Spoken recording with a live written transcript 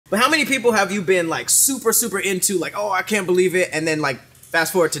But how many people have you been like super into, like, oh, I can't believe it, and then like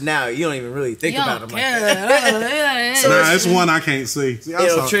fast forward to now, you don't even really think about them like that. So it's one I can't see.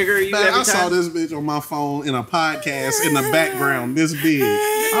 It'll trigger you every time. I saw this bitch on my phone in a podcast in the background this big.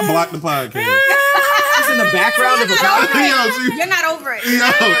 I blocked the podcast. It's in the background of a podcast. You're not over it.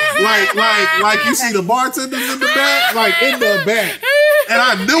 Like you see the bartenders in the back, like in the back, and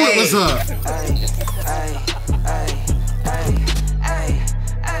I knew it was her.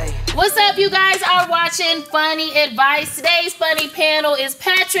 What's up, you guys are watching Funny Advice. Today's funny panel is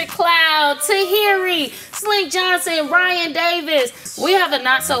Patrick Cloud, Tahiry, Slink Johnson, Ryan Davis. We have a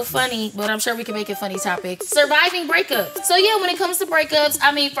not so funny, but I'm sure we can make it funny topic. Surviving breakups. So yeah, when it comes to breakups,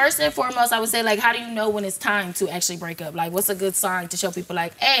 I mean, first and foremost, I would say, like, how do you know when it's time to actually break up? Like, what's a good sign to show people,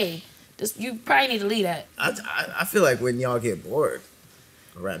 like, hey, you probably need to leave that? I feel like when y'all get bored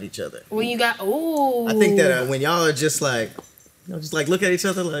around each other. When you got, ooh. I think that when y'all are just like, just like look at each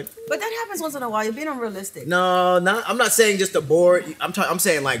other like. But that happens once in a while. You're being unrealistic. No, I'm not saying just a bored. I'm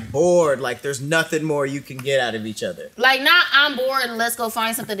saying like bored. Like there's nothing more you can get out of each other. Like not I'm bored and let's go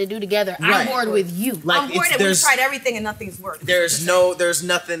find something to do together. Right. I'm bored with you. Like I'm bored and we've tried everything and nothing's worked. There's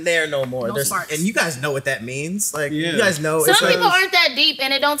nothing there no more. No sparks. And you guys know what that means. Like you guys know. Some people aren't that deep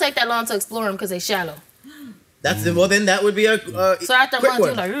and it don't take that long to explore them because they shallow. That's well then that would be a so after a month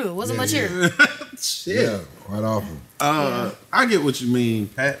you're like, ooh, wasn't much here. Shit. Yeah, quite often. I get what you mean,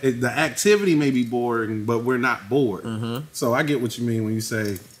 Pat. The activity may be boring, but we're not bored. Mm-hmm. So I get what you mean when you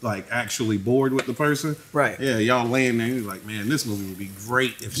say like actually bored with the person. Right. Yeah, y'all laying there and you're like, man, this movie would be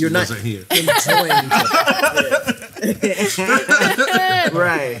great if she you're wasn't here.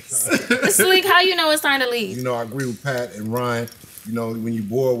 Right. Slink, how you know it's time to leave? You know, I agree with Pat and Ryan. You know, when you're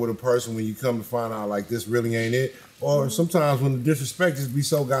bored with a person, when you come to find out like this really ain't it, or sometimes when the disrespect just be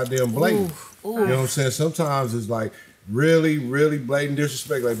so goddamn blatant. Ooh. You know what I'm saying? Sometimes it's like really blatant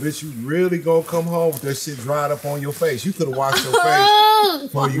disrespect. Like, bitch, you really gonna come home with that shit dried up on your face? You could have washed your face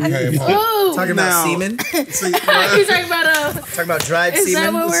before you came home. Talking about semen? You talking about dried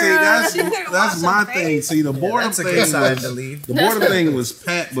semen? That's my thing. See, the boredom thing was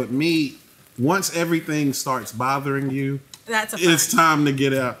Pat, but me. Once everything starts bothering you. It's time to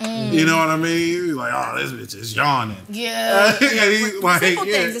get out. You know what I mean? You're like, oh, this bitch is yawning. Yeah.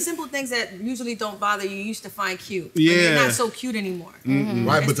 The simple things that usually don't bother you used to find cute. Yeah. They're not so cute anymore. Mm-hmm.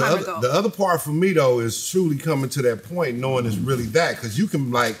 Right, but the other part for me though is truly coming to that point, knowing it's really that, because you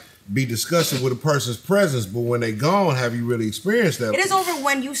can like be disgusted with a person's presence, but when they gone, have you really experienced that? It is over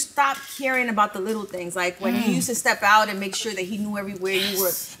when you stop caring about the little things. Like when he used to step out and make sure that he knew everywhere you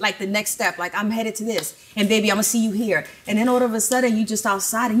were, like the next step, like I'm headed to this, and baby, I'm gonna see you here. And then all of a sudden, you just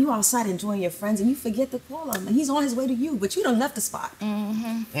outside, and you outside enjoying your friends, and you forget to call him, and he's on his way to you, but you done left the spot.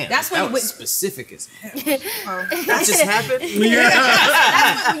 Damn, that's when that was specific as hell. That just happened?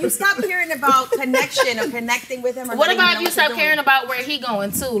 That's when you stop caring about connection or connecting with him. Or what about if you stop caring about where he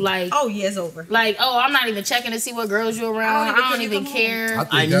going too? Like, oh yeah, it's over. Like, oh, I'm not even checking to see what girls you're around. I don't even care.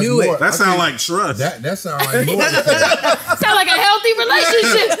 I knew it. That sounds like trust. That sounds like more. Sound like a healthy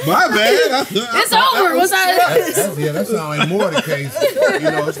relationship. My bad. It's over. What's that? That sounds like more the case. You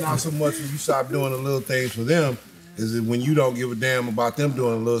know, it's not so much when you stop doing the little things for them. Is it when you don't give a damn about them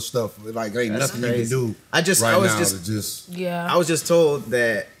doing the little stuff? Like ain't nothing you can do. I was just told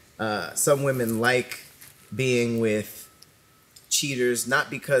that some women like being with cheaters, not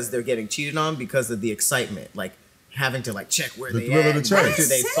because they're getting cheated on, because of the excitement, like having to like check where they at, run through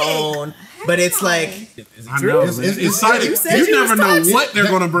their phone. But it's like, I know it's exciting. You never know what they're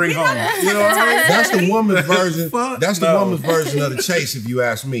gonna bring home. You know what I mean? That's the woman's version. That's the woman's version of the chase, if you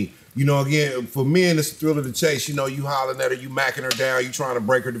ask me. You know, again, for men, it's the thrill of the chase. You know, you hollering at her, you macking her down, you trying to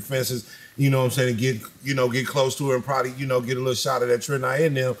break her defenses. You know what I'm saying? And get close to her and probably get a little shot of that trinite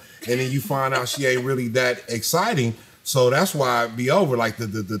in them, and then you find out she ain't really that exciting. So that's why it be over. Like the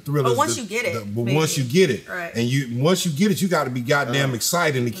thrill. But once you get it, once you get it, right. And once you get it, you got to be goddamn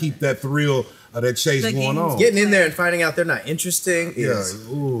excited to keep that thrill of that chase going on. Getting in there and finding out they're not interesting is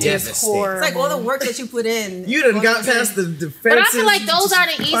devastating. It's like all the work that you put in. You done got past the defenses. But I feel like those are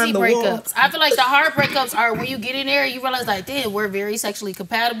the easy breakups. I feel like the hard breakups are when you get in there and you realize like, damn, we're very sexually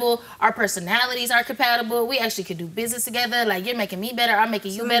compatible. Our personalities are compatible. We actually could do business together. Like you're making me better. I'm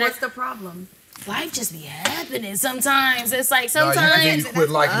making you better. What's the problem? Life just be happening sometimes. It's like sometimes. You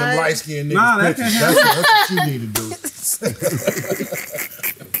quit liking them light-skinned niggas pictures. That's what you need to do.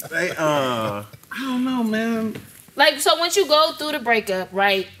 I don't know, man. Like, so once you go through the breakup,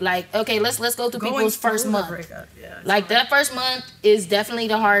 right? Like, okay, let's go through people's first month. Yeah, like that first month is definitely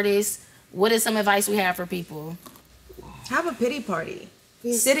the hardest. What is some advice we have for people? Have a pity party.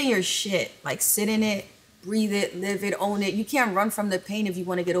 Sit in your shit. Like sit in it. breathe it, live it, own it. You can't run from the pain if you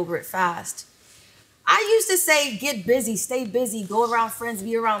want to get over it fast. I used to say, get busy, stay busy, go around friends,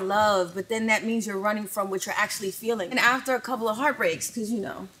 be around love. But then that means you're running from what you're actually feeling. And after a couple of heartbreaks, because, you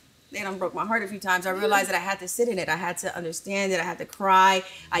know, they done broke my heart a few times, I realized that I had to sit in it. I had to understand it. I had to cry.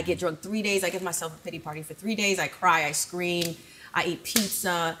 I get drunk 3 days. I give myself a pity party for 3 days. I cry, I scream, I eat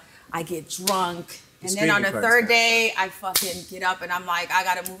pizza, I get drunk. And then on the third day, I fucking get up and I'm like, I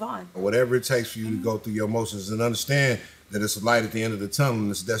gotta move on. Whatever it takes for you to go through your emotions and understand that it's a light at the end of the tunnel and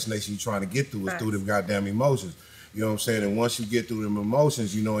it's the destination you're trying to get through is through them goddamn emotions. You know what I'm saying? And once you get through them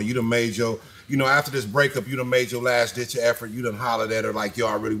emotions, you know, and you done made your, you know, after this breakup, you done made your last ditch of effort. You done hollered at her like, yo,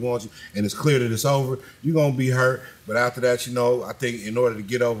 I really want you. And it's clear that it's over. You're going to be hurt. But after that, you know, I think in order to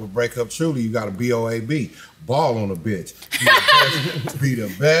get over a breakup truly, you got to BOAB. Ball on a bitch. Be the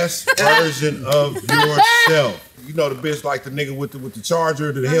best version of yourself. You know the bitch like the nigga with the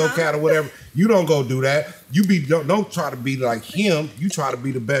Charger, the Hellcat or whatever. You don't go do that. You don't try to be like him. You try to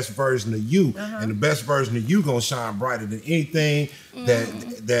be the best version of you, and the best version of you gonna shine brighter than anything that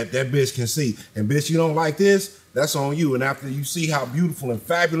bitch can see. And bitch, you don't like this? That's on you. And after you see how beautiful and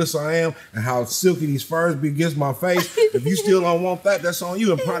fabulous I am, and how silky these furs be against my face, if you still don't want that, that's on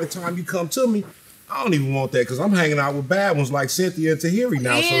you. And by the time you come to me, I don't even want that because I'm hanging out with bad ones like Cynthia and Tahiry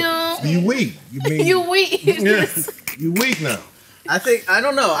now. So you weak. You weak. Yeah, you weak now. I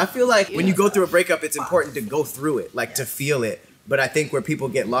don't know. I feel like when you go through a breakup, it's important to go through it, like to feel it. But I think where people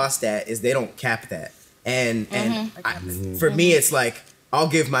get lost at is they don't cap that. And for me, it's like I'll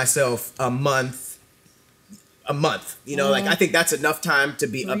give myself a month. You know, like I think that's enough time to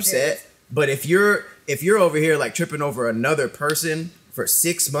be upset. But if you're over here like tripping over another person for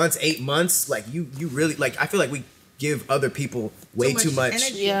 6 months, 8 months, like you really like. I feel like we give other people way too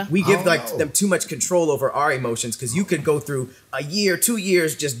much. We give like them too much control over our emotions because you could go through a year, 2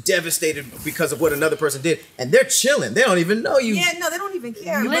 years just devastated because of what another person did, and they're chilling. They don't even know you. Yeah, no, they don't even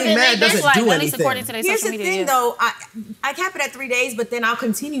care. Being mad doesn't do anything. Here's the thing, though. I cap it at 3 days, but then I'll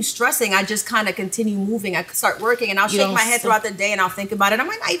continue stressing. I just kind of continue moving. I start working, and I'll shake my head throughout the day, and I'll think about it. I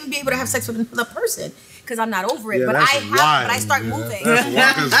might not even be able to have sex with another person because I'm not over it. But I start moving.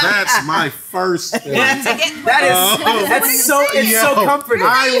 Because that's my first thing. That's so comforting.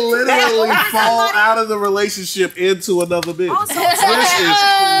 I literally fall out of the relationship into another bitch. This is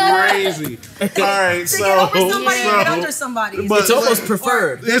crazy. All right, to get over somebody and get under somebody. But it's almost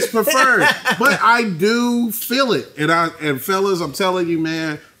preferred. It's preferred. But I do feel it. And fellas, I'm telling you,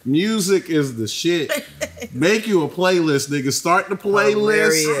 man, music is the shit. Make you a playlist, nigga. Start the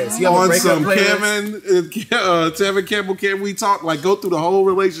playlist on some Tevin Campbell. Can we talk? Like, go through the whole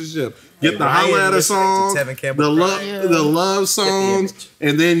relationship. Get the holla at her song, the love songs,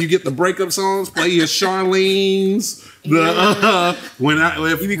 and then you get the breakup songs. Play your Charlene's. When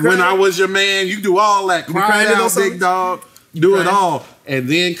I was your man, you do all that. Cry out, big dog. Do it all, and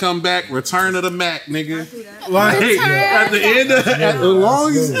then come back. Return of the Mac, nigga. Like at the end of the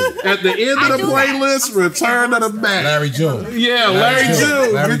playlist, Return of the Mac. Larry June. Yeah, Larry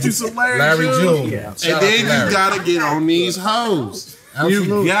June. Get you some Larry June. Yeah. And then you gotta get on these hoes.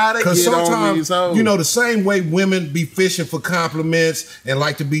 Absolutely. You gotta get on these hoes. You know, the same way women be fishing for compliments and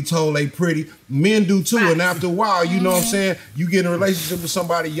like to be told they pretty, men do too. And after a while, you know what I'm saying, you get in a relationship with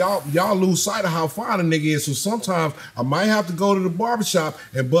somebody, y'all lose sight of how fine a nigga is. So sometimes I might have to go to the barbershop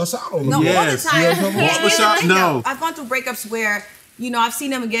and bust out on them. No, all the time. Barbershop, no. I've gone through breakups where, you know, I've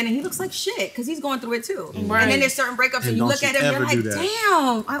seen him again and he looks like shit because he's going through it too. Right. And then there's certain breakups and you look at him and you're like,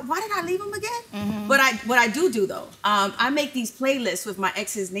 damn, why did I leave him again? But what I do though, I make these playlists with my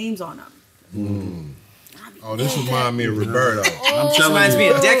ex's names on them. Oh, this reminds me of Roberto. This reminds me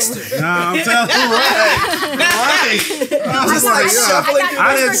of Dexter. Nah, I'm telling you, right.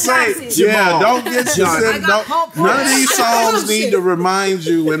 I didn't say, don't get yourself. None of these songs need to remind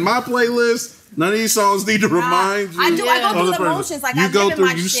you. In my playlist, none of these songs need to remind you. I go through the emotions. Like,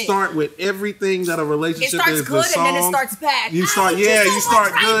 you start with everything that a relationship is. It starts good and then it starts bad. You start good,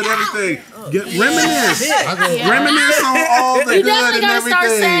 everything. Reminisce on all the good and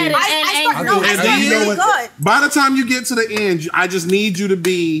everything. By the time you get to the end, I just need you to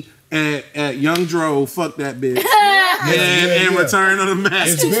be at Young Dro, fuck that bitch, and Return of the Mac.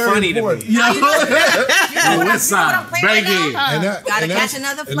 It's very funny to me. West Side, banging. Gotta catch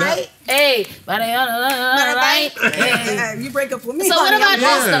another flight. Hey, right? You break up with me. So what about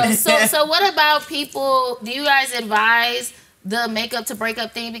this though? So what about people? Do you guys advise the makeup to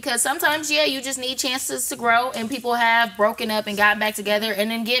breakup thing? Because sometimes, you just need chances to grow, and people have broken up and got back together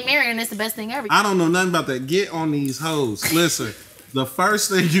and then get married, and it's the best thing ever. I don't know nothing about that. Get on these hoes. Listen. The first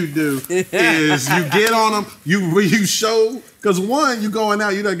thing you do is you get on them, you show, because one, you going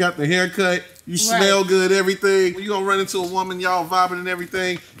out, you done got the haircut, You smell good, everything. You gonna run into a woman, y'all vibing and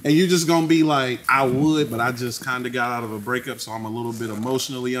everything, and you just gonna be like, I would, but I just kind of got out of a breakup, so I'm a little bit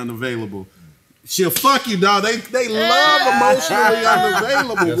emotionally unavailable. She'll fuck you, dog. They love emotionally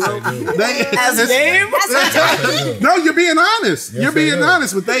unavailable, bro. As game? No, you're being honest. Yes, you're being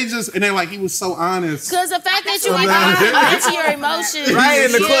honest, but they just, and they're like, he was so honest. Because the fact that you ain't into your emotions. Right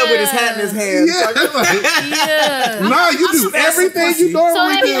in the club with his hat in his hand. Nah, you do everything you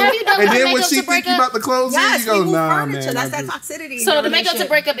normally do. Have you done and then when she think you about the clothes, you go, nah, man. That's that toxicity. So the makeup to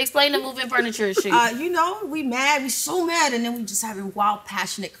breakup, explain the moving furniture shit. You know, we mad, we so mad, and then we just having wild,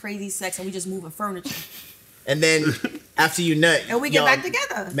 passionate, crazy sex, and we just moving furniture. And then after you nut, and we get back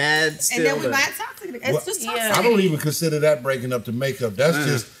together. Mad still. And then we mad toxic. It's just toxic. I don't even consider that breaking up the makeup. That's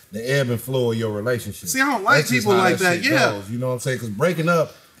just the ebb and flow of your relationship. See, I don't like people like that. Goes, you know what I'm saying? Because breaking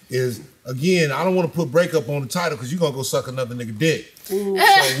up is, again, I don't want to put breakup on the title because you're going to go suck another nigga dick. So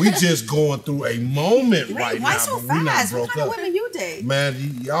we just going through a moment right now. Why so fast? What kind of women you date? Man,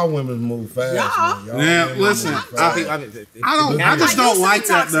 y'all women move fast. Now, listen, I just don't like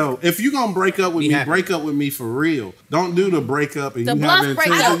that though. If you gonna break up with me, break up with me for real. Don't do the breakup and the you bluff have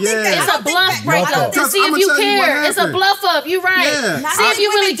breakup. It's a bluff breakup to see if you care. It's a bluff up. You right. Yeah. See if you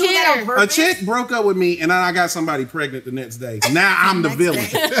really care. A chick broke up with me and then I got somebody pregnant the next day. Now I'm the villain.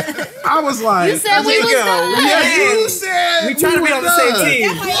 I was like, you said we was done. Yeah, you said we trying to be on the same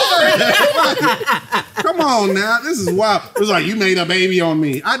team. Come on now, this is wild. It was like you made a baby on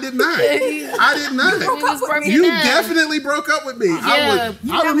me. I did not. You definitely broke up with me. Yeah.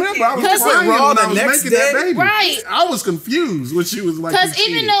 I remember I was crying when I was making that baby. Right. I was confused when she was like. Because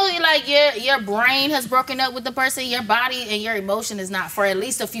even though like your brain has broken up with the person, your body and your emotion is not for at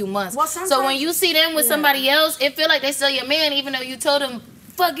least a few months. Well, so when you see them with somebody else, it feel like they still your man, even though you told them,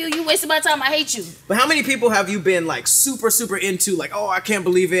 fuck you, you wasted my time, I hate you. But how many people have you been like super into, like, oh, I can't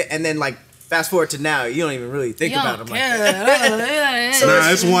believe it, and then like fast forward to now, you don't even really think about them like that. So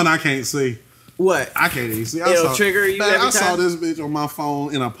it's one I can't see. What? I can't even see. It'll trigger you every time? I saw this bitch on my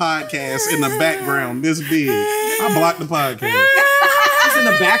phone in a podcast in the background this big. I blocked the podcast. In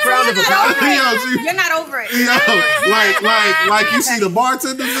the background of a podcast. You're not over it. Like you see the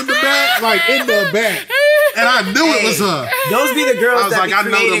bartenders in the back, like in the back, and I knew it was her. Those be the girls that be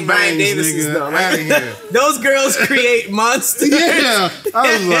creating Ryan Davis's though. Right? Those girls create monsters. Yeah, I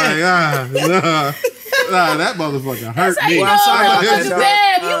was like, nah, that motherfucker hurt me. Well, I'm sorry about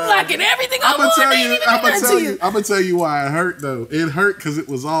that. You blocking everything. I'm gonna tell you why it hurt though. It hurt because it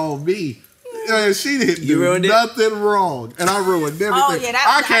was all me. She didn't do nothing wrong, and I ruined everything. Oh, yeah,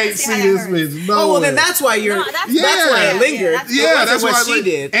 I can't see this bitch. No. Oh well, then that's why you're. That's why it lingered. That's what she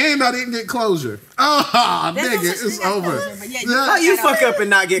did, and I didn't get closure. Oh, nigga, it's over. How you fuck up and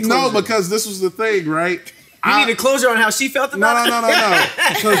not get closure? No, because this was the thing, right? You needed closure on how she felt about it?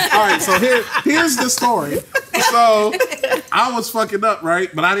 No. All right, so here's the story. So I was fucking up, right?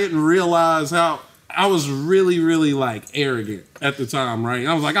 But I didn't realize how. I was really, really like arrogant at the time, right?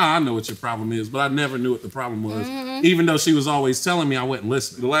 I was like, I know what your problem is, but I never knew what the problem was. Even though she was always telling me, I wouldn't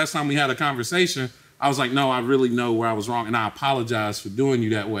listen. The last time we had a conversation, I was like, no, I really know where I was wrong, and I apologize for doing you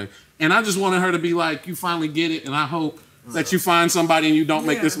that way. And I just wanted her to be like, you finally get it, and I hope that you find somebody and you don't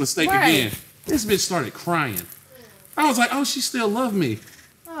make this mistake again. This bitch started crying. I was like, oh, she still loved me.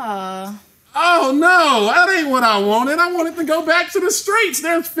 Oh, no, that ain't what I wanted. I wanted to go back to the streets.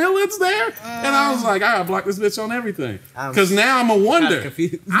 There's feelings there. And I was like, I gotta block this bitch on everything. Because now I'm a wonder.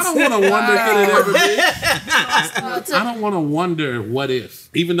 I don't want to wonder could it ever be. I don't want to wonder what if.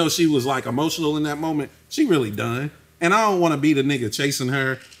 Even though she was like emotional in that moment, she really done. And I don't want to be the nigga chasing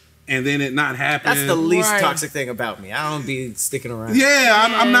her and then it not happen. That's the least toxic thing about me. I don't be sticking around. Yeah,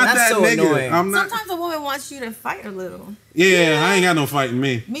 I'm not that so nigga. Annoying. Sometimes a woman wants you to fight a little. Yeah, I ain't got no fighting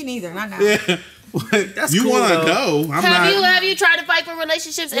me. Me neither, not now. Yeah. That's you cool, want to go. Have you tried to fight for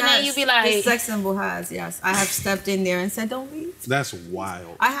relationships and then you be like... The sex symbol has, yes. I have stepped in there and said, don't leave. That's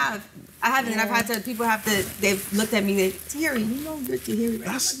wild. I have, and I've had to, they've looked at me, Tahiry, you know you're Tahiry,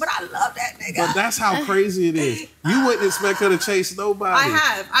 right? But I love that nigga. But that's how crazy it is. You wouldn't expect her to chase nobody.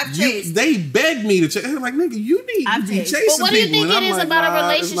 I've chased. They begged me to chase. They're like, nigga, you need to be chasing people. But what do you think it is like, about a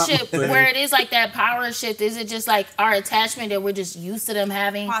relationship where it is like that power shift? Is it just like our attachment that we're just used to them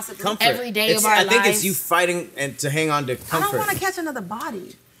having every day of our lives? I think it's you fighting and to hang on to comfort. I don't want to catch another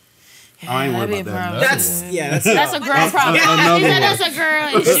body. I ain't worried about that. That's a girl problem. He said that's a girl.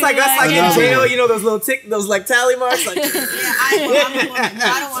 It's like that's like in jail, you know, those little those like tally marks. Like, I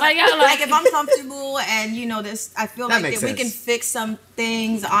don't want like if I'm comfortable and you know this, I feel like that we can fix some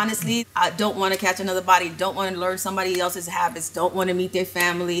things. Honestly, I don't want to catch another body. Don't want to learn somebody else's habits. Don't want to meet their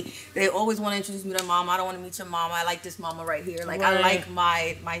family. They always want to introduce me to mom. I don't want to meet your mom. I like this mama right here. Like I like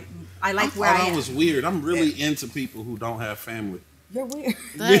my I like where I am. That was weird. I'm really into people who don't have family. You're weird.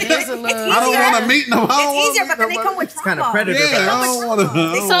 That is a little. I don't want to meet no. It's easier, but then they come with kind of predator. Yeah, I don't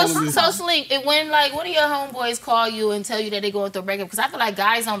want to. So Slink, when like one of your homeboys call you and tell you that they going through a breakup, because I feel like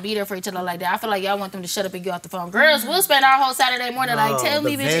guys don't be there for each other like that. I feel like y'all want them to shut up and get off the phone. Girls, we'll spend our whole Saturday morning like, tell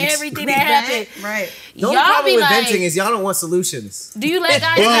me bitch everything that happened. Right. The only problem with venting is y'all don't want solutions. Do you let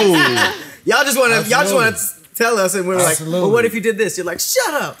guys? Y'all just want to tell us, and we're like, well, what if you did this? You're like,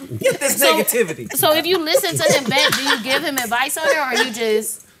 shut up. Get this negativity. So if you listen to him vent, do you give him advice on it, or you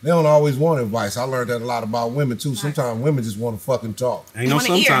just... They don't always want advice. I learned that a lot about women, too. Sometimes women just want to fucking talk. Ain't no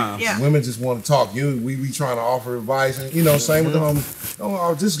sometimes. Yeah. Women just want to talk. We trying to offer advice. And, same with the homies.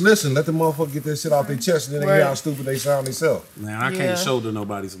 No, just listen. Let the motherfucker get that shit off their chest, and then they hear how stupid they sound themselves. Man, I can't shoulder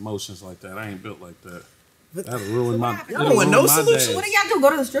nobody's emotions like that. I ain't built like that. That'll ruin my Y'all don't want no solution. What do y'all do? Go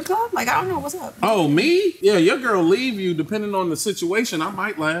to the strip club? Like, I don't know. What's up? Oh, me? Yeah, your girl leave you depending on the situation. I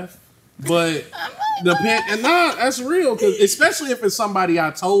might laugh. But that's real, cause especially if it's somebody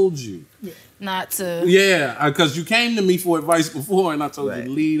I told you not to. Yeah, because you came to me for advice before, and I told you to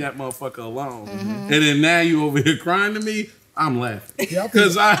leave that motherfucker alone. And then now you over here crying to me. I'm laughing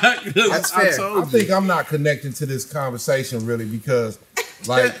because I told you. I think I'm not connecting to this conversation really because.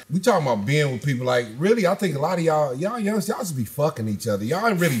 Like, we talking about being with people, like, really, I think a lot of y'all youngsters, y'all just be fucking each other. Y'all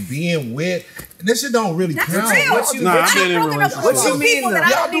ain't really being with, and this shit don't really count. I've been in relationships. What you mean, though?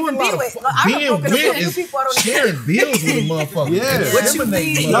 Y'all doing a lot of being with is sharing bills with a motherfucker. Yeah. What you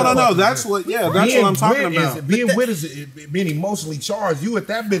mean? No, that's what I'm talking about. Being with is being emotionally charged. You at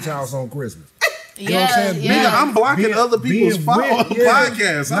that bitch house on Christmas. You know what I'm saying? Yeah. I'm blocking other people's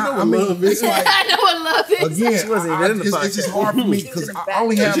podcasts. I know what love is. I know what love is. Again, it's just hard for me because I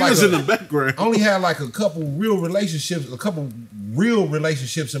only had in the background. I only had like a couple real relationships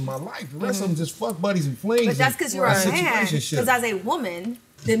in my life. The rest of them just fuck buddies and flings. But that's because you're a man. Because as a woman,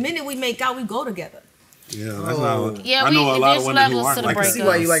 the minute we make out, we go together. Yeah, that's not. Yeah, I know a lot of women who aren't like that. I see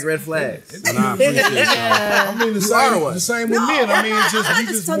why you like red flags. Nah, I mean, the same with men. I mean, it's just we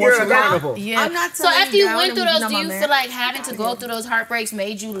just more survivable. Yeah. I'm not. So after you went through those, do you feel like having to go through those heartbreaks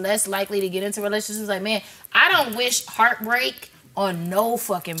made you less likely to get into relationships? Like, man, I don't wish heartbreak on no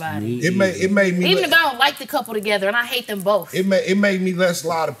fucking body. It made me even if I don't like the couple together and I hate them both. It made me less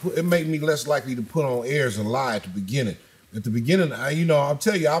likely to put on airs and lie at the beginning. At the beginning, I'll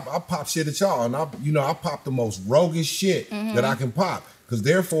tell you, I pop shit at y'all, and I pop the most roguish shit that I can pop. Because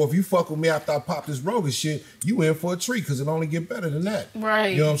therefore, if you fuck with me after I pop this roguish shit, you in for a treat, because it only get better than that.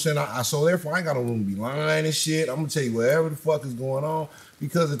 Right. You know what I'm saying? So therefore, I ain't got no room to be lying and shit. I'm gonna tell you whatever the fuck is going on,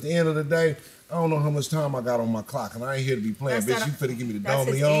 because at the end of the day, I don't know how much time I got on my clock, and I ain't here to be playing. Bitch, you finna give me the Dome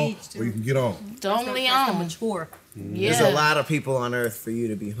Leon, or you can get on. Dome Leon. Mature. Yeah. There's a lot of people on earth for you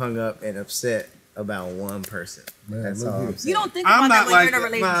to be hung up and upset about one person. Man, that's all I'm saying. You don't think about that when you're in a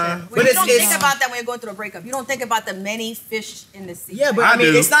relationship. But you don't think about that when you're going through a breakup. You don't think about the many fish in the sea. Yeah, but I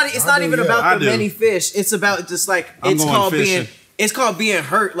mean, it's not even about the many fish. It's about just like it's called being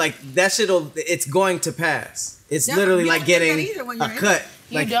hurt. Like that it's going to pass. It's literally like getting a cut.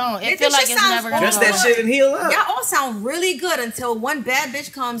 You don't. It feels like it's never going to just that shit and heal up. Y'all all sound really good until one bad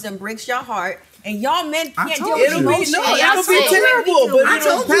bitch comes and breaks your heart. And y'all men can't deal with emotions. It'll be terrible, but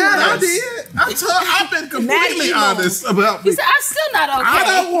it'll pass. I've been completely honest about me. I'm still not okay.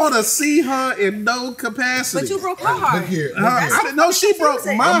 I don't want to see her in no capacity. But you broke her heart. Look here. She broke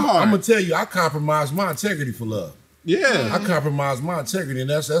my heart. I'm going to tell you, I compromised my integrity for love. Yeah. I compromised my integrity, and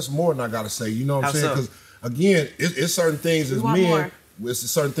that's more than I got to say. You know what I'm saying? Because, again, it's certain things as men. It's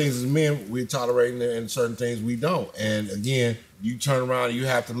certain things as men we're tolerating, and certain things we don't. And, again, you turn around and you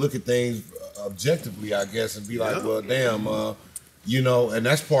have to look at things objectively, I guess, and be like, well, damn, and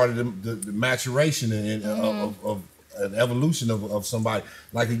that's part of the maturation and of an evolution of somebody.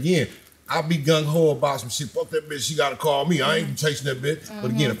 Like, again, I'll be gung-ho about some shit. Fuck that bitch, she got to call me. I ain't chasing that bitch.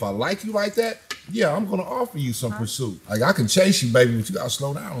 But again, if I like you like that, yeah, I'm going to offer you some pursuit. Like, I can chase you, baby, but you got to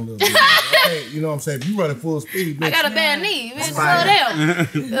slow down a little bit. You know what I'm saying? If you running full speed, bitch. I got a bad knee. Slow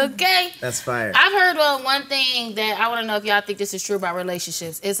down. Okay? That's fire. I've heard one thing that I want to know if y'all think this is true about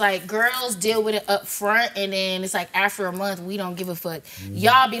relationships. It's like girls deal with it up front, and then it's like after a month, we don't give a fuck.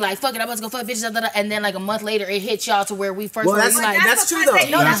 Y'all be like, fuck it, I'm about to go fuck bitches, and then like a month later, it hits y'all to where we first that's true, though.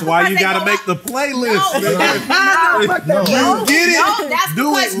 That's why you got to make the playlist. No. You get it.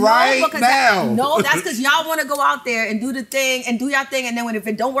 Do it right now. No, that's because y'all want to go out there and do the thing and do y'all thing, and then if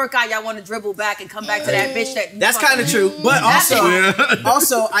it don't work out, y'all want to dribble back and come back to that bitch that. That's kind of true, but also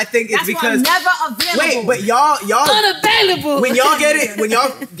I think it's because never available. Wait, but y'all unavailable. When y'all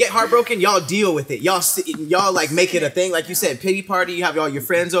get heartbroken, y'all deal with it. Y'all like make it a thing, like you said, pity party. You have all your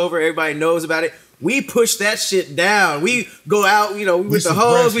friends over, everybody knows about it. We push that shit down. We go out, we with the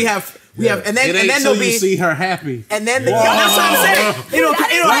hoes. We have, and then they'll be. You see her happy, and then that's what I'm saying. It'll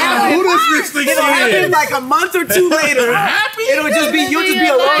happen. Who does this thing? It'll happen like a month or two later. It'll just be you'll just be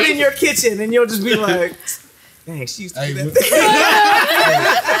alone in your kitchen, and you'll just be like, dang, she used to do that.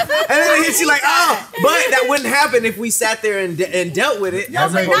 And then it hits you like, oh, but that wouldn't happen if we sat there and dealt with it. No,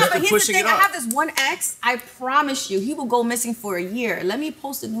 but here's the thing. I have this one ex. I promise you, he will go missing for a year. Let me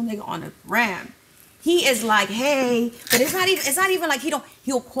post a new nigga on the gram. He is like, hey, but it's not even like he'll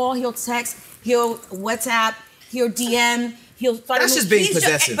call, he'll text, he'll WhatsApp, he'll DM, he'll that's just being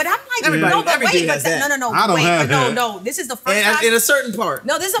possessive. But I'm like, every dude has that. No, I don't have that. No, this is the first time. In a certain part.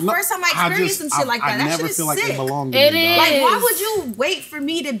 No, this is the first time I experienced some shit like that. I That never shit feel is like sick. they belong to It me. is. Like, why would you wait for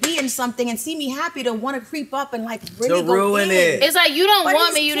me to be in something and see me happy to want to creep up and like really go ruin in? it? It's like you don't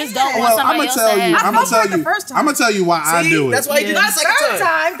want me, you just don't want somebody else to have. I'm gonna tell you why I do it. That's why you do that third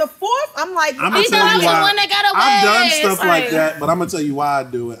time. The fourth, I'm like, I'm gonna tell you why. One that got away. I've done stuff like that, but I'm gonna tell you why I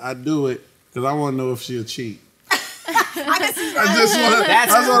do it. I do it because I want to know if she'll cheat. I can see that. I just want to.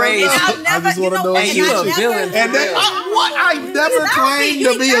 That's crazy. I just want to know if you she'll a cheat. villain. And then I never claimed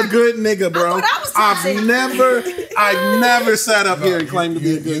to be a good nigga, bro. I never sat up here and claimed to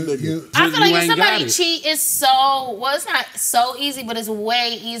be a good nigga. I feel like if somebody cheat, it's not so easy, but it's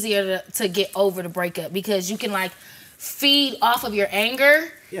way easier to get over the breakup because you can like feed off of your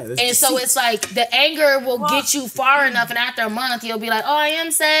anger. Yeah, and so it's like the anger will get you far enough, and after a month you'll be like, "Oh, I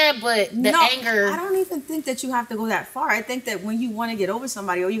am sad," but the anger. I don't even think that you have to go that far. I think that when you want to get over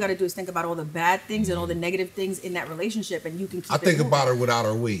somebody, all you got to do is think about all the bad things and all the negative things in that relationship, and you can. I think about her without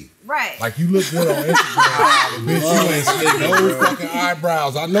her weed. Right. Like you look good on Instagram, bitch. You ain't slick no fucking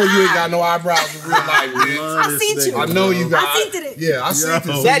eyebrows. I know you ain't got no eyebrows in real life, bitch. I seen you. I know you got. I seen it. Yeah, I seen it.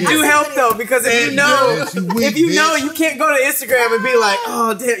 That do help though, because if you know, you can't go to Instagram and be like,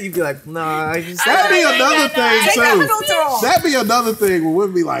 oh damn, you'd be like, nah. That'd be another thing too. That'd be another thing where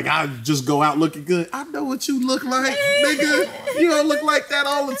we'd be like, I just go out looking good. I know what you look like, nigga. You don't look like that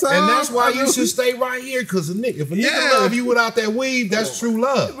all the time. And that's why you should stay right here, because if a nigga love you without that weave, that's true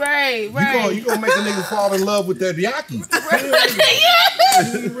love. Right. You gonna make a nigga fall in love with that yaki.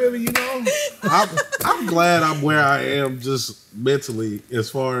 Really, I'm glad I'm where I am just mentally as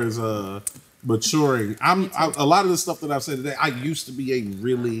far as maturing. A lot of the stuff that I've said today, I used to be a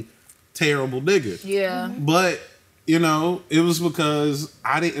really terrible nigga. Yeah. But, it was because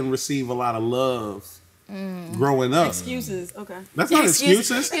I didn't receive a lot of love growing up. Excuses. Okay. That's not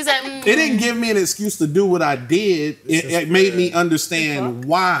excuses. It didn't give me an excuse to do what I did. It made me understand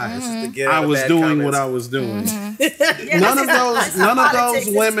why I was doing what I was doing. None of those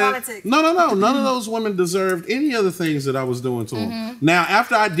women. None of those women deserved any of the things that I was doing to them. Now,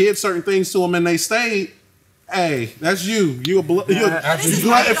 after I did certain things to them and they stayed, hey, that's you. You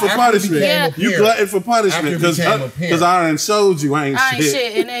glutton for punishment. Yeah. You glutton for punishment because I done showed you I ain't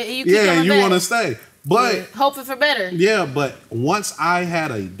shit. And then you keep you want to stay. But hoping for better. Yeah, but once I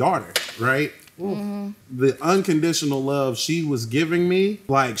had a daughter, right? The unconditional love she was giving me,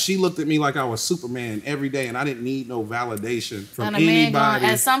 like she looked at me like I was Superman every day, and I didn't need no validation from anybody. Man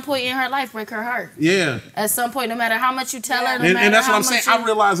at some point in her life break her heart. Yeah. At some point, no matter how much you tell her, and that's what I'm saying. I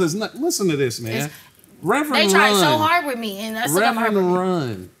realize it's not. Listen to this, man. Reverend they tried so hard with me, and that's Reverend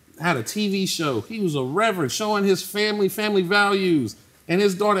Run had a TV show. He was a reverend showing his family values. And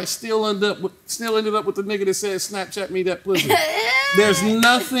his daughter still ended up with the nigga that said, Snapchat me that pussy. There's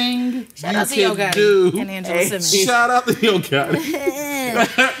nothing Shout out to you can do. And Angela Simmons. Shout out to Yo Gotti.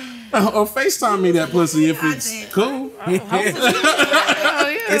 Or FaceTime me that pussy if it's cool.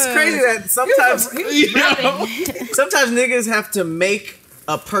 It's crazy that sometimes niggas have to make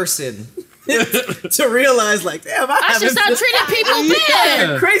a person to realize, like, damn, I should stop treating people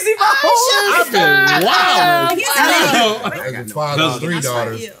bad. Crazy my whole I've been wild. As a father of 3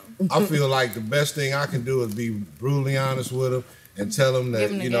 daughters, I feel like the best thing I can do is be brutally honest with them and tell them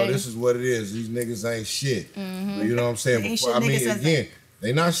that, this is what it is. These niggas ain't shit. You know what I'm saying? Again,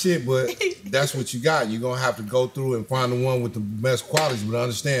 they not shit, but that's what you got. You're going to have to go through and find the one with the best qualities. But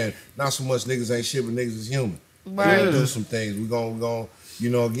understand, not so much niggas ain't shit, but niggas is human. We're going to do some things. We're going to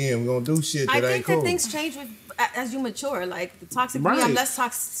again, we're gonna do shit that ain't cool. I think that things change as you mature. Like the toxic, I'm less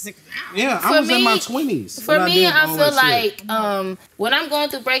toxic now. Yeah, I was in my 20s. For me, I feel like when I'm going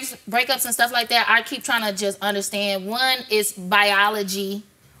through breakups and stuff like that, I keep trying to just understand. One is biology.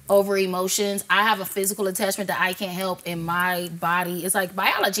 over emotions. I have a physical attachment that I can't help in my body. It's like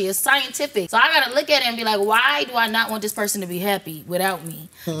biology, it's scientific. So I gotta look at it and be like, why do I not want this person to be happy without me?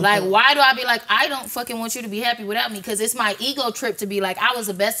 Like, why do I be like, I don't fucking want you to be happy without me? Because it's my ego trip to be like, I was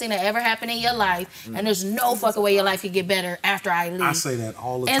the best thing that ever happened in your life, and there's no fucking way your life could get better after I leave. I say that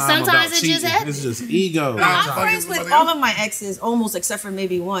all the time. And sometimes it just happens. It's just ego. I'm friends with all of my exes, almost except for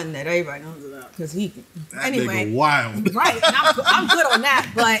maybe one that everybody knows about. Because anyway. Nigga wild. Right. I'm good on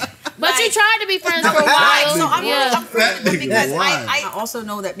that, but you tried to be friends for a while. So I'm friends because I also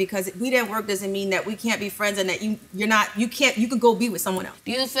know that because we didn't work doesn't mean that we can't be friends and that you could go be with someone else.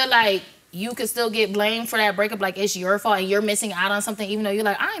 Do you feel like you could still get blamed for that breakup, like it's your fault and you're missing out on something, even though you're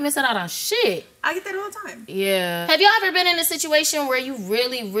like, I ain't missing out on shit? I get that all the time. Yeah. Have y'all ever been in a situation where you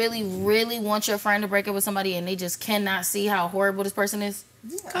really, really, really want your friend to break up with somebody and they just cannot see how horrible this person is?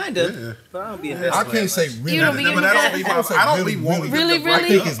 Yeah. Kind of. Yeah. But I don't be I can't say really. You don't be but I don't be wanting really. I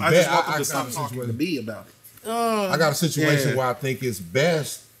think it's best. I just want to stop talking to me about it. I got a situation where I think it's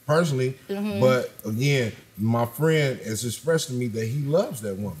best, personally, but again, my friend has expressed to me that he loves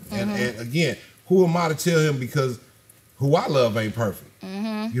that woman. And again, who am I to tell him because who I love ain't perfect.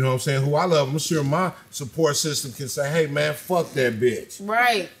 You know what I'm saying? Who I love, I'm sure my support system can say, hey, man, fuck that bitch.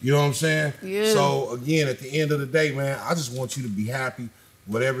 Right. You know what I'm saying? Yeah. So, again, at the end of the day, man, I just want you to be happy,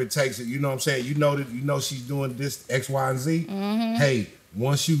 whatever it takes. You know what I'm saying? You know she's doing this X, Y, and Z. Hey,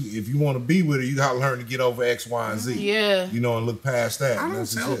 if you want to be with her, you got to learn to get over X, Y, and Z. Yeah. You know, and look past that. I don't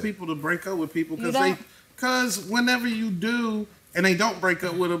tell people to break up with people because whenever you do, and they don't break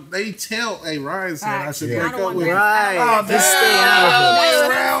up with them, they tell, hey, Ryan said I should break up with him. Right. Oh, just stay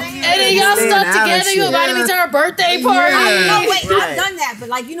out of it. And then y'all stuck together, you invited me to her birthday party. No, wait, I've done that, but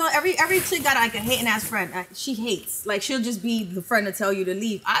like, you know, every chick got like a hating ass friend. She hates. Like, she'll just be the friend to tell you to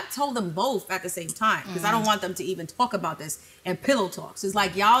leave. I've told them both at the same time because I don't want them to even talk about this. And pillow talks. It's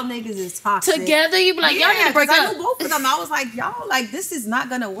like, y'all niggas is toxic. Together, you be like, y'all need to break up. I knew both of them. I was like, y'all, like, this is not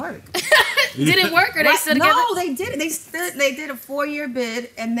gonna work. Did it work or they still together? No, they did it. They did a 4-year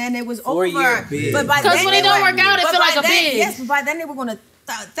bid and then it was over. 4-year bid. But by because when it don't work out, it feel like a bid. Yes, but by then they were gonna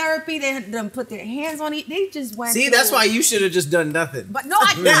therapy. They had them put their hands on it. They just went. See, that's why you should have just done nothing. But no,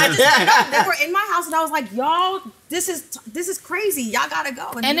 I just they were in my house and I was like, y'all, this is crazy. Y'all gotta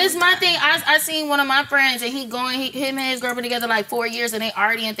go. And this is my thing. I seen one of my friends and him and his girl been together like 4 years and they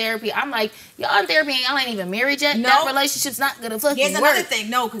already in therapy. I'm like, y'all in therapy and y'all ain't even married yet. No. That relationship's not gonna fucking work. Here's another thing.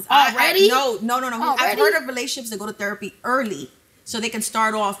 No, because already no. I've heard of relationships that go to therapy early so they can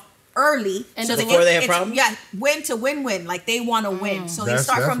start off early and so before they have problems. Yeah, win to win. Like they want to win, so they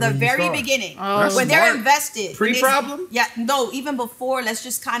start from the very beginning when they're invested. Pre-problem? Yeah, no, even before. Let's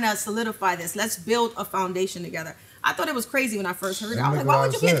just kind of solidify this. Let's build a foundation together. I thought it was crazy when I first heard it. I was like, why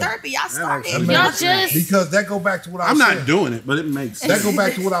would you get therapy? Y'all started. Y'all just because that go back to what I was saying. I'm not doing it, but it makes sense. That go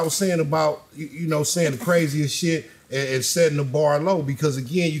back to what I was saying about saying the craziest shit and setting the bar low, because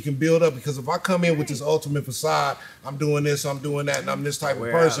again, you can build up. Because if I come in with this ultimate facade, I'm doing this, I'm doing that, and I'm this type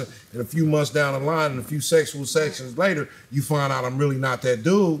of person, and a few months down the line and a few sexual sections later, you find out I'm really not that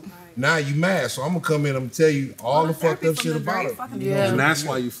dude. Now you mad, so I'm gonna come in and tell you all the fucked up shit about it. And that's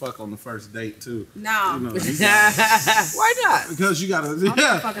why you fuck on the first date too. No, why not? Because you gotta. I'm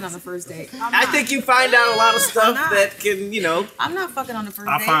not fucking on the first date. I think you find out a lot of stuff that can, I'm not fucking on the first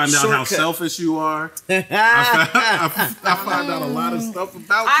date. I find out how selfish you are. I find out a lot of stuff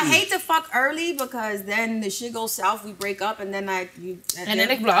about you. I hate to fuck early because then the shit goes south. We break up, and then and then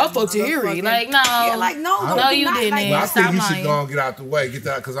they be like, "I'll fuck Tahiry." Like, no, yeah, like no, you didn't. Like, I think you should go and get out the way, get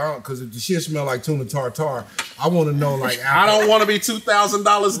that, because if the shit smell like tuna tartare, I want to know like. I don't want to be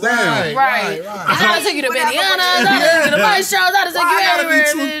 $2,000 down. Right. I gotta take you to Benihana. I gotta take you to Vice Charles. I gotta take you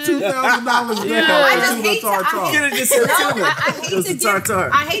everywhere.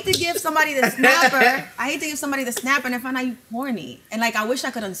 $2,000 I hate to give somebody the snapper. I hate to give somebody the snapper and I find out you horny. And like I wish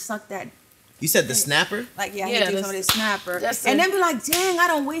I could unsuck that. You said the snapper? Like, I hate to give somebody the snapper. And then be like, dang, I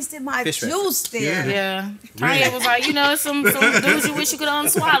done wasted my juice there. Yeah. Kanye was like, some dudes you wish you could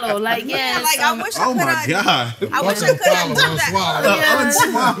unswallow. Like, like I wish I could. Oh my God. I wish I could have done that.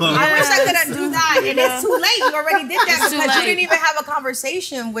 I wish I could have done that. And it's too late. You already did that because you didn't even have a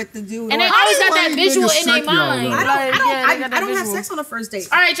conversation with the dude. And they always got that visual in their mind. I don't have sex on the first date.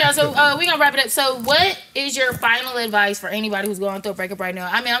 All right, y'all. So we're going to wrap it up. So what is your final advice for anybody who's going through a breakup right now?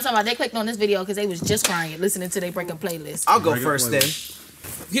 I mean, I'm talking about they clicked on this video because they was just crying listening to their breakup playlist. I'll go first then.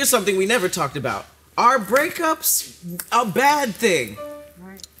 Here's something we never talked about. Are breakups a bad thing?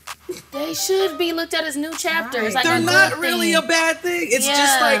 They They should be looked at as new chapters. Like they're not really a bad thing. It's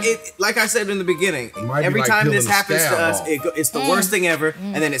just like like I said in the beginning. Every time this happens to us, it's the worst thing ever,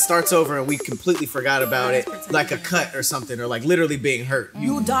 and then it starts over, and we completely forgot about it, like a cut or something, or like literally being hurt.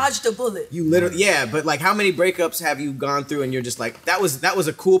 You dodged a bullet. You literally, but like, how many breakups have you gone through, and you're just like, that was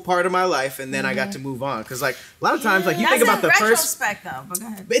a cool part of my life, and then I got to move on. Because like a lot of times, like you think about the first. Though, but go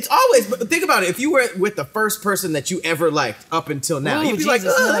ahead. It's always, but think about it. If you were with the first person that you ever liked up until now, you'd be like,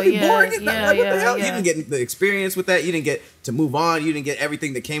 oh, that'd be boring. What the hell? You didn't get the experience with that. You didn't get to move on. You didn't get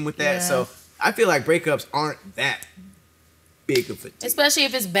everything that came with that. So I feel like breakups aren't that big of a deal. Especially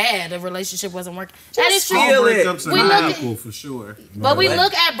if it's bad, the relationship wasn't working. That is true. All breakups are not equal for sure. But we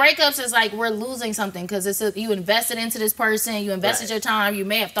look at breakups as like we're losing something because you invested into this person, you invested your time, you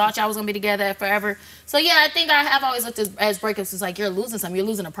may have thought y'all was gonna be together forever. So yeah, I think I have always looked as breakups as like you're losing something. You're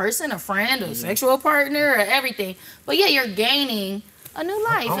losing a person, a friend, a sexual partner, or everything. But yeah, you're gaining a new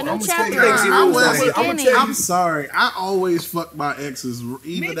life, a new chapter. I'm sorry. I always fuck my exes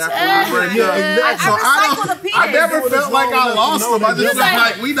even after we break up. So I never felt like I lost them. I just felt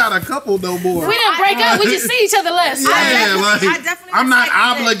like we not a couple no more. We didn't break up. We just see each other less. I'm not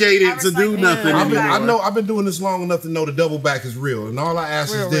obligated to do nothing anymore. I know I've been doing this long enough to know the double back is real. And all I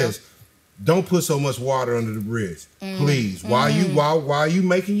ask is this. Don't put so much water under the bridge. Please. While you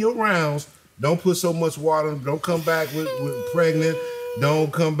making your rounds, don't put so much water. Don't come back with pregnant.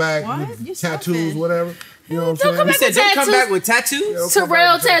 Don't come back with tattoos, whatever. You know what I'm saying? Don't come back with tattoos?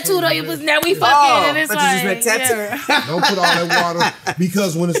 Terrell tattooed on you, but now we fucking. And it's like, don't put all that water,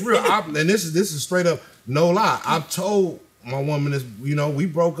 because when it's real, and this is straight up no lie. I've told my woman this, we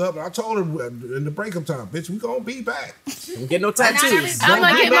broke up. I told her in the breakup time, bitch, we gonna be back. Don't get no tattoos. I'm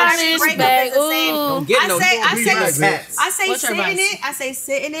gonna get my bitch back. Don't get no tattoos. I say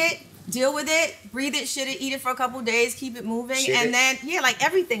sit in it. Deal with it, breathe it, shit it, eat it for a couple days, keep it moving, and then like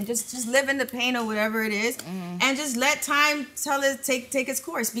everything, just live in the pain or whatever it is, and just let time take its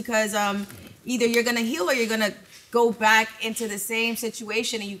course, because either you're gonna heal or you're gonna go back into the same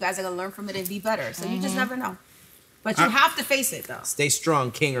situation, and you guys are gonna learn from it and be better. So you just never know, but you have to face it though. Stay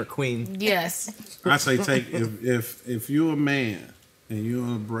strong, king or queen. Yes. I say if you're a man and you're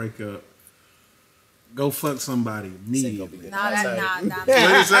in a breakup, go fuck somebody immediately. Nah.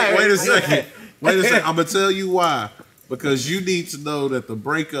 Wait a second. I'm gonna tell you why. Because you need to know that the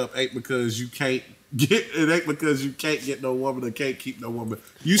breakup ain't because you can't get no woman or can't keep no woman.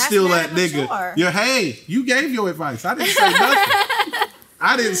 You still that nigga. Hey, you gave your advice. I didn't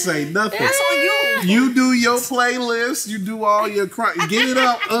say nothing. That's on you. You do your playlist. You do all your get it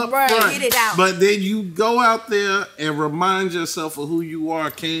up front. Get it out. But then you go out there and remind yourself of who you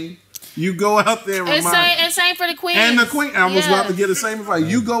are, King. You go out there and same for the queen. And the queen. I was about to get the same advice.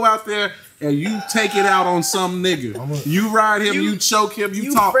 You go out there and you take it out on some nigga. You ride him, you choke him,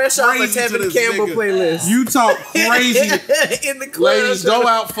 you talk fresh crazy off a to this Campbell nigga. Playlist. You talk crazy in the club. Ladies, go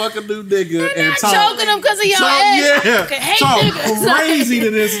out, fuck a new nigga, and talk. Choking him because of your ex. Talk crazy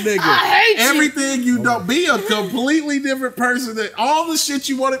to this nigga. I hate everything you don't. Be a completely different person. That all the shit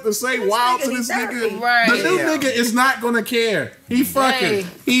you wanted to say wild to this nigga. Right. The new nigga is not gonna care. He fucking.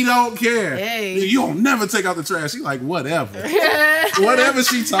 He don't care. You don't never take out the trash. He like whatever. Whatever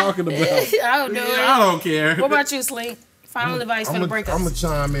she talking about. I don't do it. I don't care. What about you, Slink? Final advice for the breakups. I'm gonna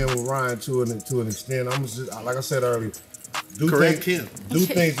chime in with Ryan to an extent. I'm just, like I said earlier, do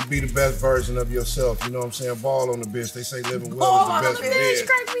things to be the best version of yourself. You know what I'm saying? Ball on the bitch. They say living well is the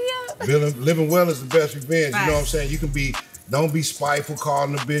best revenge. Living well is the best revenge. You know what I'm saying? You can be. Don't be spiteful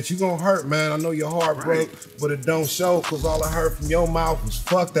calling a bitch. You gonna hurt, man. I know your heart broke, but it don't show, because all I heard from your mouth was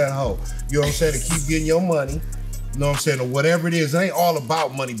fuck that hoe. You know what I'm saying? To keep getting your money. You know what I'm saying? Or whatever it is. It ain't all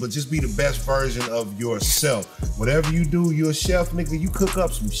about money, but just be the best version of yourself. Whatever you do, you're a chef, nigga. You cook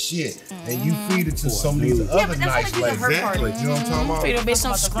up some shit and you feed it to some of these other nice ladies. Exactly. You know what I'm talking about? Feed a bitch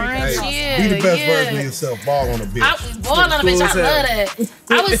some scrunch. Be the best version of yourself. Ball on a bitch. Ball on a bitch. I love that.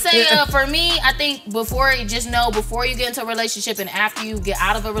 I would say for me, I think before you get into a relationship and after you get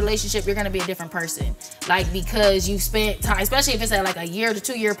out of a relationship, you're gonna be a different person. Like, because you spent time, especially if it's at like a year to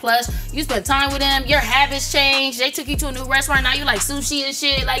 2 year plus, you spent time with them, your habits change. They took you to a new restaurant, now you like sushi and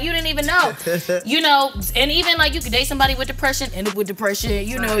shit. Like, you didn't even know. And even like you could date somebody with depression, end up with depression.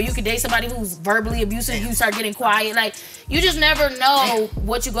 You could date somebody who's verbally abusive, you start getting quiet. Like, you just never know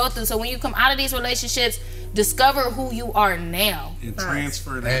what you go through. So when you come out of these relationships, discover who you are now. And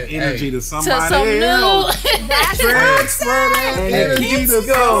transfer that energy to somebody else. Transfer that energy to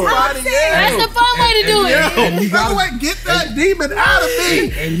somebody else. That's the fun way to do it. And you gotta get that demon out of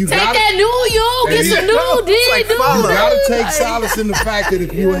me. And you take that new you, get some new D. You gotta take solace in the fact that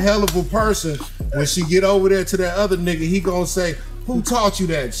if you a hell of a person, when she get over there to that other nigga, he gonna say, Who taught you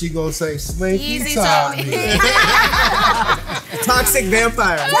that? She gonna say, Slink, Easy taught me. Toxic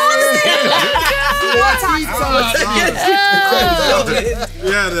vampire.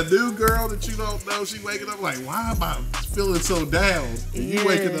 Yeah, the new girl that you don't know, she waking up like, why am I feeling so down? And you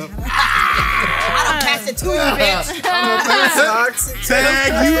waking up. I don't pass it to you, bitch.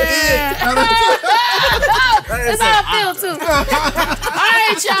 Tag you in. That's how I feel too. All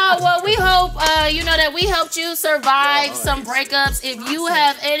right, y'all. Well, we hope that we helped you survive some breakups. If you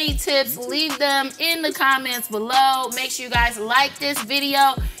have any tips, leave them in the comments below. Make sure you guys like this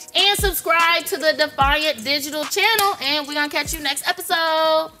video and subscribe to the Defiant Digital channel. And we're gonna catch you next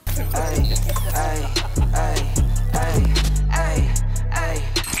episode.